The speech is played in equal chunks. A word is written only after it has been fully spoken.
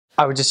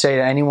I would just say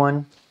to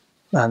anyone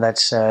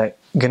that's going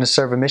to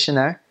serve a mission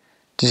there,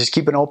 to just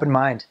keep an open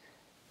mind.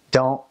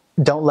 Don't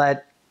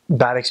let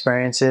bad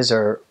experiences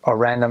or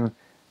random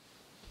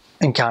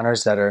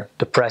encounters that are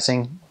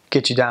depressing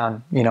get you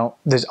down. You know,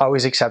 there's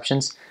always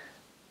exceptions,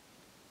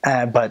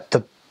 but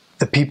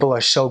the people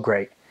are so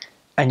great,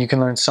 and you can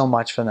learn so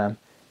much from them.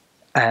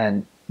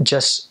 And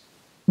just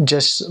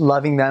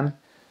loving them,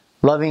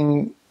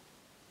 loving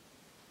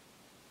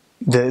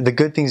the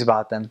good things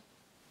about them,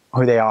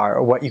 who they are,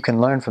 or what you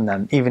can learn from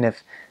them, even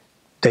if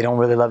they don't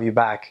really love you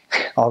back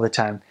all the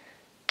time,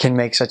 can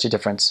make such a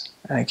difference.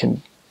 And it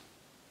can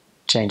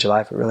change your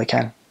life. It really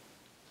can.